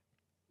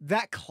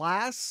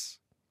class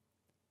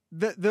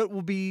that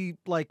will be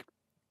like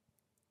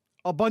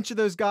a bunch of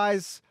those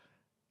guys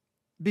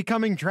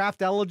becoming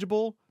draft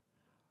eligible.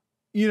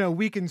 You know,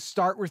 we can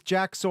start with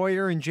Jack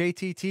Sawyer and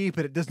JTT,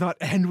 but it does not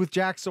end with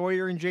Jack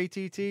Sawyer and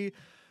JTT.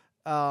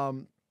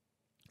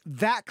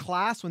 That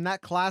class, when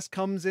that class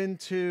comes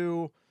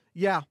into,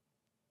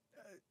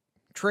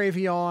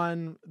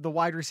 Travion, the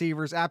wide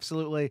receivers,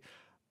 absolutely.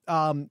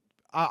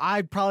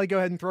 I'd probably go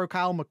ahead and throw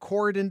Kyle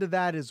McCord into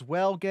that as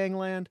well,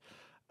 Gangland.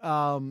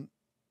 That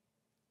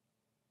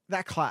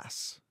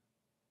class.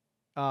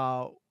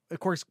 Of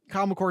course,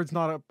 Kyle McCord's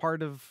not a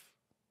part of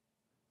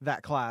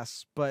that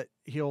class, but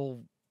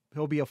he'll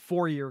be a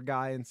 4-year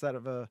guy instead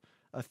of a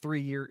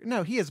 3-year.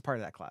 No, he is a part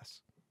of that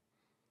class.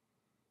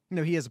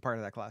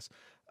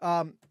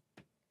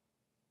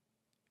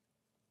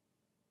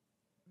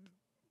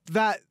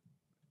 That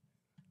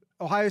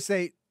Ohio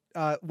State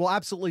will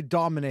absolutely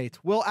dominate.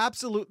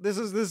 This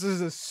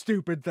is a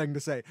stupid thing to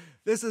say.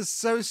 This is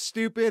so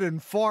stupid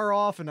and far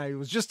off. And I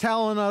was just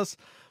telling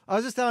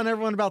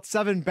everyone about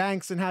Seven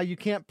Banks and how you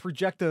can't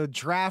project a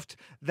draft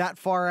that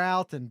far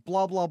out and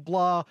blah, blah,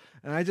 blah.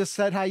 And I just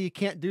said how you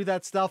can't do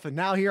that stuff. And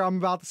now here I'm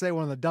about to say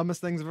one of the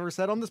dumbest things I've ever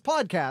said on this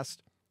podcast.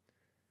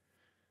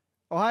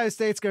 Ohio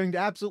State's going to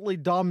absolutely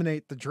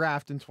dominate the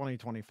draft in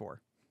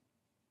 2024.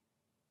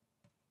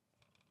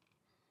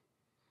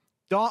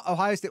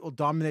 Ohio State will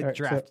dominate the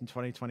draft in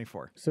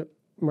 2024. So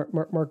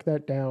mark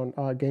that down,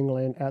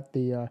 Gangland, at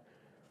the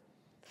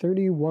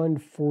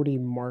 31:40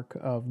 mark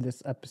of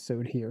this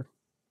episode here.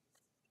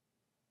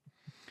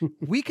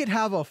 We could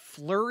have a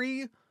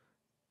flurry.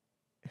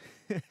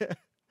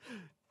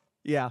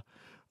 Yeah.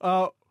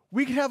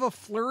 We could have a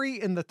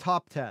flurry in the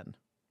top 10.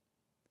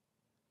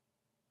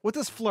 What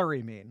does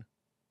flurry mean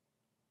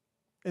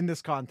in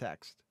this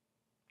context?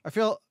 I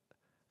feel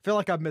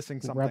like I'm missing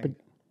something.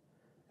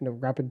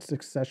 Rapid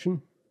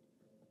succession.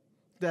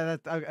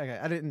 Okay.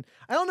 I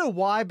don't know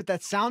why, but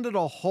that sounded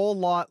a whole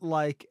lot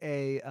like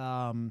it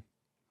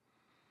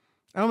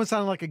almost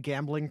sounded like a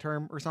gambling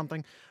term or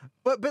something.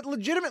 But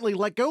legitimately,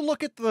 like, go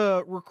look at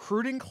the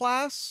recruiting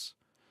class.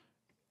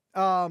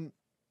 Was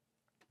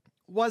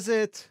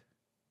it?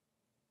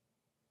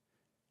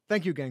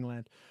 Thank you,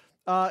 Gangland.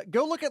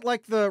 Go look at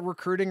like the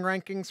recruiting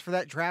rankings for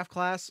that draft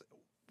class.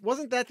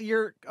 Wasn't that the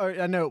year?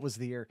 I know it was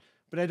the year,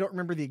 but I don't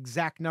remember the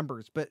exact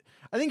numbers. But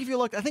I think if you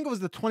looked, I think it was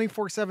the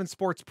 24/7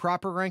 Sports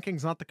proper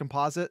rankings, not the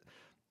composite.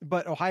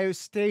 But Ohio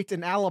State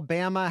and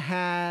Alabama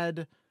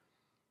had,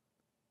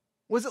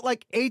 was it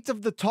like 8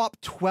 of the top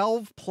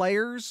 12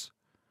 players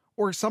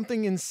or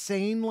something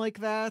insane like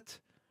that?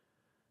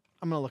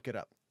 I'm going to look it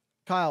up.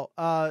 Kyle,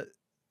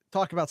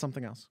 talk about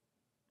something else.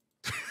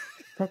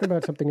 Talk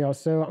about something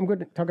else. So I'm going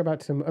to talk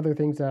about some other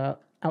things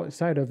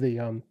outside of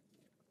the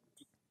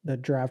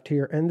draft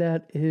here, and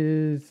that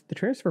is the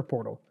transfer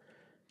portal.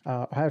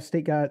 Ohio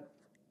State got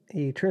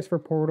a transfer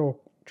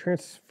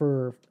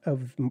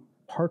of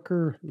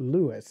Parker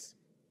Lewis,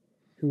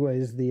 who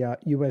is the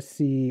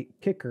USC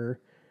kicker,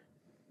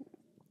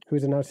 who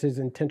has announced his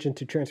intention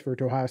to transfer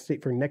to Ohio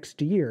State for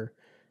next year.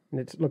 And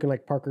it's looking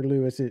like Parker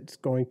Lewis is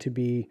going to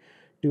be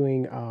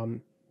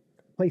doing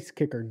place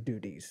kicker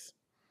duties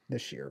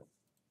this year,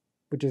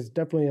 which is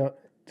definitely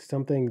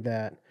something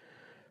that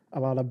a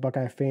lot of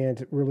Buckeye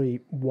fans really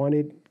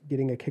wanted,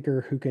 getting a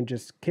kicker who can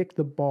just kick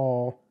the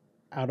ball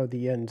out of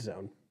the end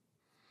zone.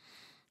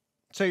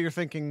 So you're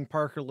thinking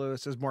Parker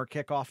Lewis is more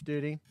kickoff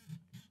duty?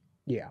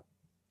 Yeah.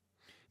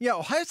 Yeah,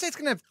 Ohio State's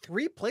going to have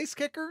 3 place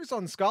kickers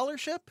on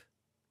scholarship?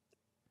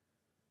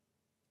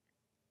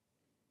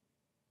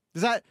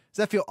 Does that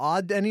feel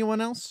odd to anyone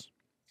else?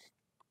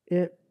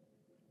 It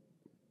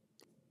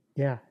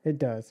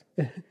does.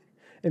 And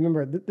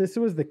remember, this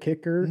was the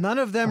kicker. None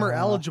of them are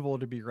eligible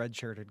to be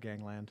redshirted,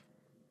 Gangland.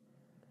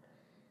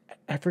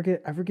 I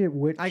forget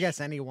which. I guess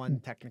anyone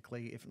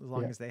technically, as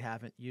long as they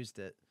haven't used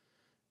it.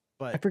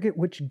 But I forget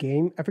which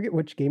game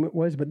it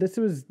was. But this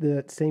was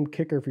the same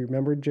kicker, if you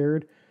remember,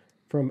 Jared,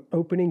 from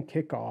opening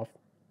kickoff.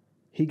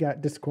 He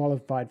got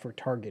disqualified for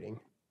targeting.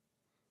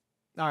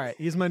 All right,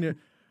 he's my new.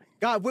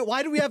 God,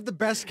 why do we have the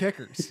best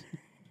kickers?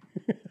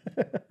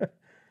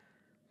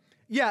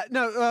 Yeah,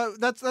 no,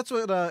 that's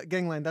what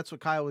Gangland. That's what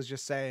Kyle was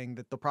just saying,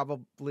 that they'll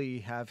probably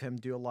have him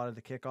do a lot of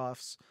the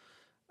kickoffs.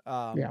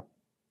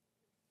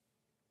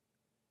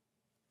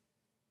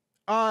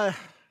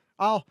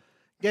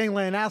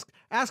 Gangland,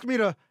 ask me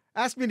to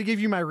give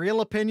you my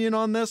real opinion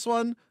on this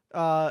one,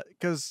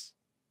 because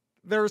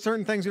there are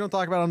certain things we don't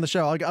talk about on the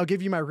show. I'll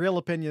give you my real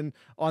opinion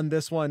on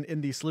this one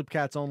in the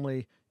SloopCats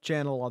only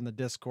channel on the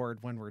Discord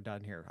when we're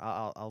done here.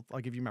 I'll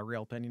give you my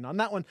real opinion on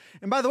that one.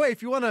 And by the way,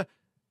 if you want to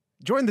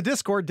join the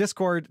Discord,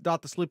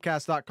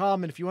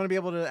 discord.thesloopcast.com. And if you want to be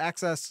able to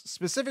access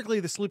specifically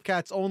the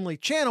SloopCats only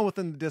channel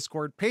within the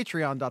Discord,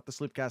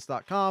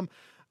 patreon.thesloopcast.com.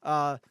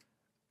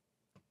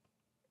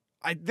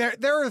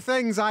 There are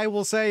things I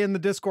will say in the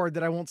Discord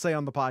that I won't say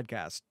on the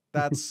podcast.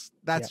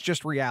 That's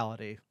just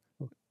reality.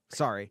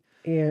 Sorry.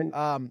 And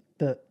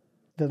the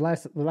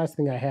last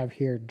thing I have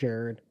here,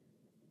 Jared,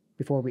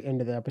 before we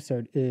end the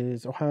episode,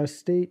 is Ohio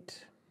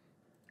State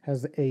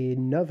has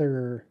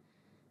another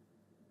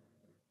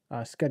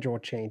schedule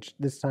change,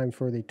 this time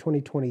for the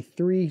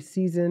 2023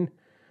 season,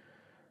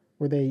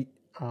 where they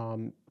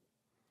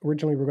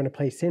originally were going to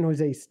play San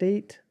Jose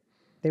State.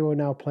 They will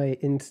now play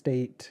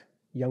in-state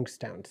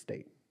Youngstown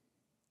State.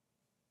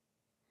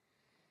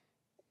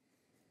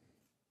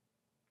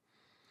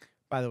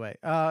 By the way,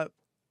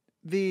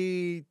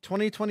 the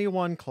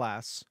 2021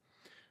 class,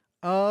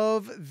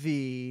 of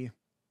the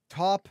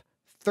top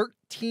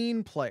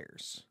 13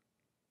 players,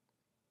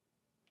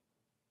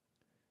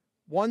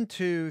 1,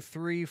 2,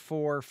 3,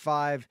 4,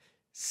 5,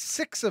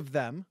 6 of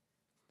them,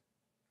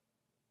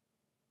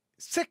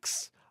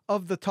 6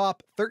 of the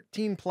top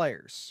 13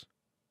 players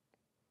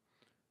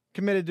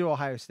committed to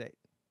Ohio State.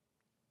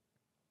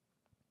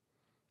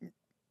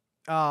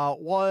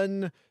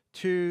 1,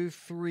 2,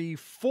 3,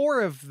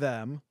 4 of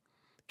them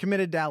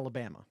committed to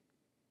Alabama.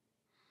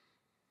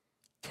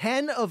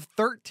 10 of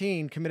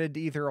 13 committed to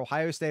either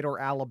Ohio State or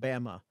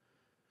Alabama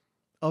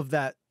of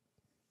the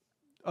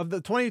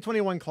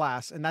 2021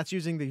 class, and that's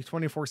using the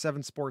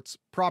 24/7 Sports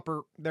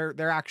proper,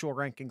 their actual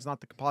rankings, not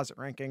the composite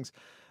rankings.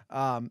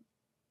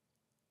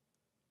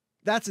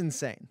 That's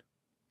insane.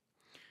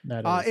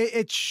 That is.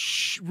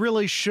 It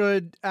really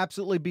should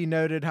absolutely be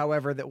noted,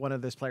 however, that one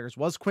of those players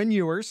was Quinn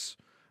Ewers,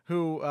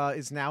 who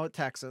is now at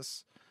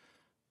Texas.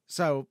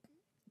 So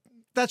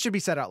that should be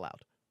said out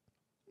loud.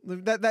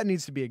 That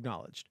needs to be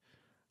acknowledged.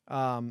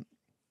 And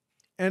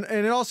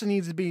it also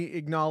needs to be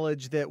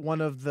acknowledged that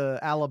one of the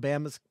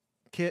Alabama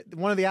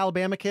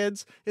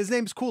kids, his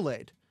name's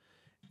Kool-Aid.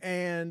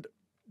 And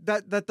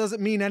that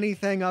doesn't mean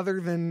anything other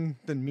than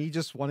me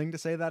just wanting to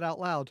say that out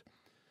loud.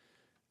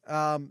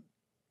 By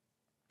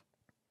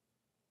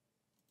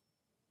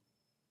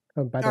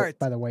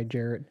the way,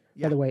 Jared,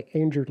 Yeah. by the way,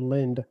 Andrew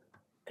Lind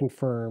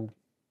confirmed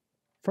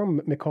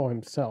from McCall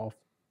himself,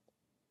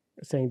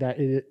 saying that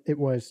it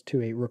was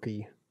to a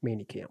rookie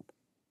minicamp.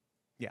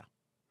 Yeah.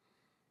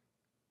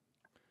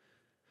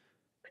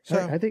 So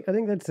So I think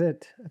that's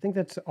it. I think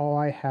that's all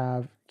I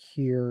have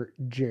here,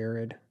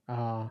 Jared.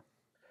 I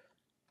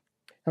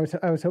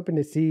was hoping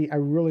to see. I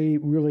really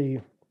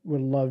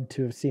would love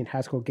to have seen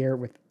Haskell Garrett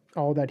with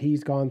all that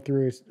he's gone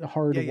through, as a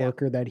hard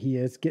worker that he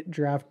is, get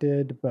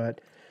drafted.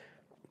 But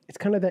it's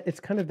kind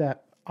of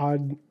that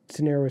odd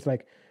scenario. It's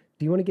like,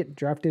 do you want to get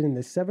drafted in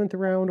the 7th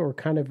round, or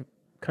kind of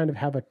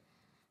have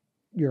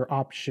your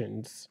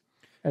options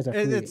as a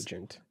free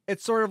agent?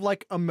 It's sort of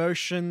like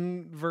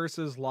emotion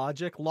versus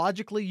logic.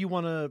 Logically, you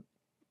want to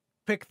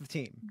pick the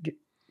team.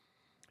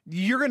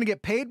 You're going to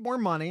get paid more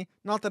money.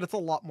 Not that it's a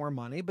lot more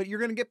money, but you're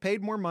going to get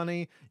paid more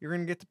money. You're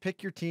going to get to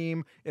pick your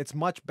team. It's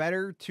much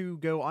better to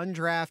go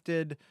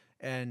undrafted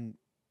and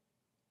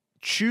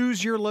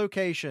choose your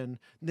location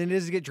than it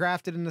is to get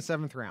drafted in the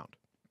 7th round.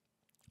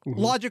 Mhm.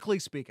 Logically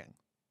speaking.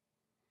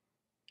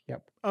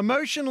 Yep.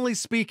 Emotionally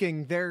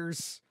speaking,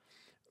 there's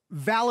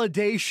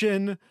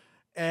validation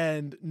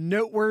and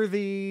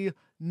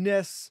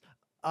noteworthiness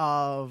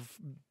of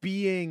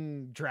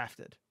being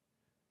drafted.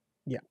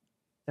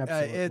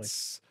 Absolutely.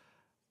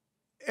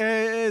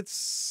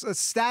 It's a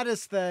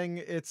status thing.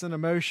 It's an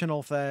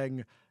emotional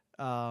thing. It's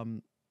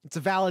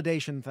a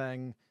validation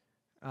thing.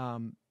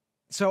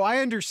 So I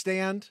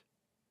understand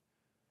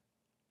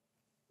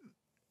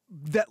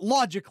that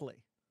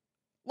logically,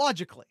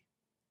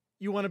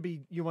 you want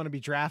to be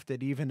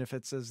drafted, even if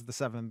it's as the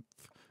 7th,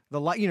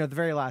 the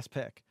very last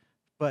pick.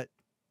 But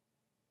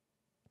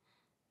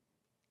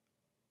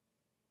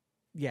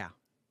yeah,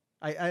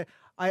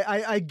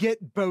 I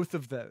get both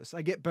of those.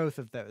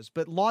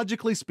 But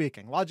logically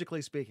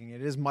speaking,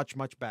 it is much,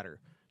 much better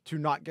to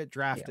not get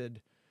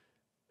drafted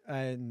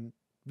and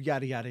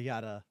yada, yada,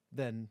 yada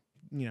than,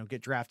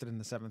 get drafted in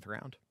the 7th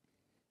round.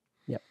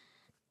 Yep.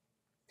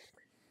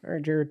 All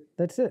right, Jared,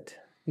 that's it.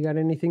 You got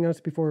anything else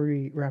before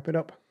we wrap it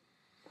up?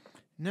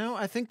 No,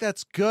 I think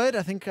that's good.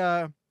 I think,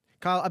 Kyle,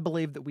 I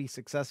believe that we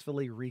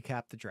successfully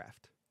recapped the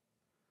draft.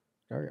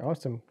 All right,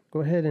 awesome. Let's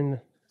go ahead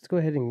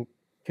and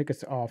kick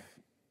us off.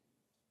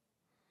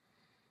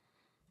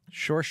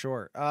 Sure.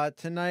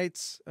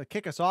 Tonight's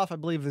kick us off, I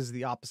believe, is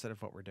the opposite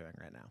of what we're doing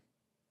right now.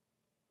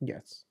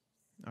 Yes.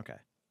 Okay.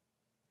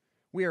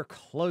 We are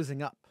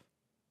closing up.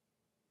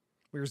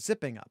 We're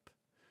zipping up.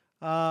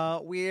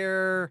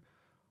 We're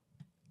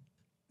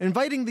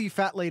inviting the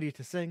fat lady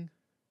to sing.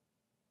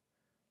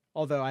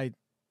 Although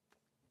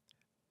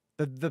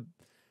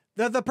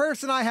the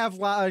person I have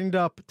lined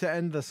up to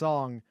end the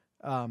song,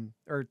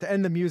 or to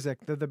end the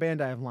music, the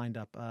band I have lined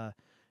up,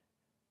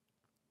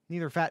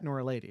 neither fat nor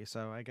a lady.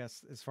 So I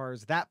guess as far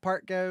as that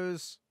part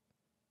goes,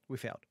 we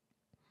failed.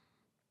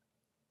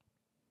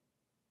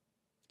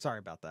 Sorry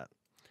about that.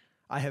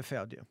 I have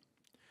failed you.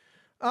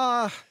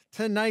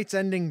 Tonight's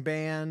ending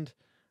band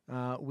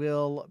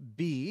will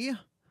be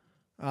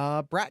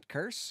Brat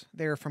Curse.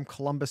 They're from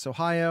Columbus,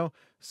 Ohio.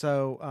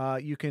 So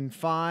you can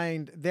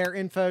find their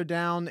info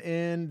down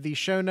in the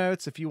show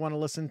notes if you want to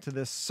listen to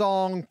this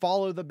song,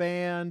 follow the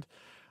band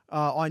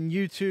on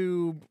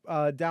YouTube,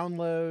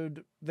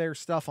 download their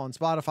stuff on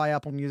Spotify,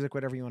 Apple Music,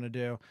 whatever you want to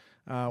do.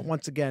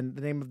 Once again,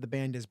 the name of the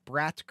band is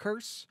Brat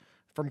Curse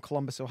from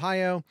Columbus,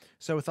 Ohio.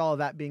 So with all of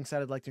that being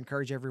said, I'd like to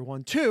encourage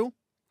everyone to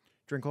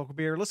drink local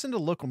beer, listen to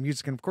local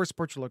music, and of course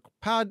support your local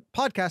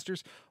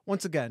podcasters.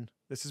 Once again,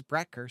 this is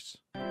Brat Curse.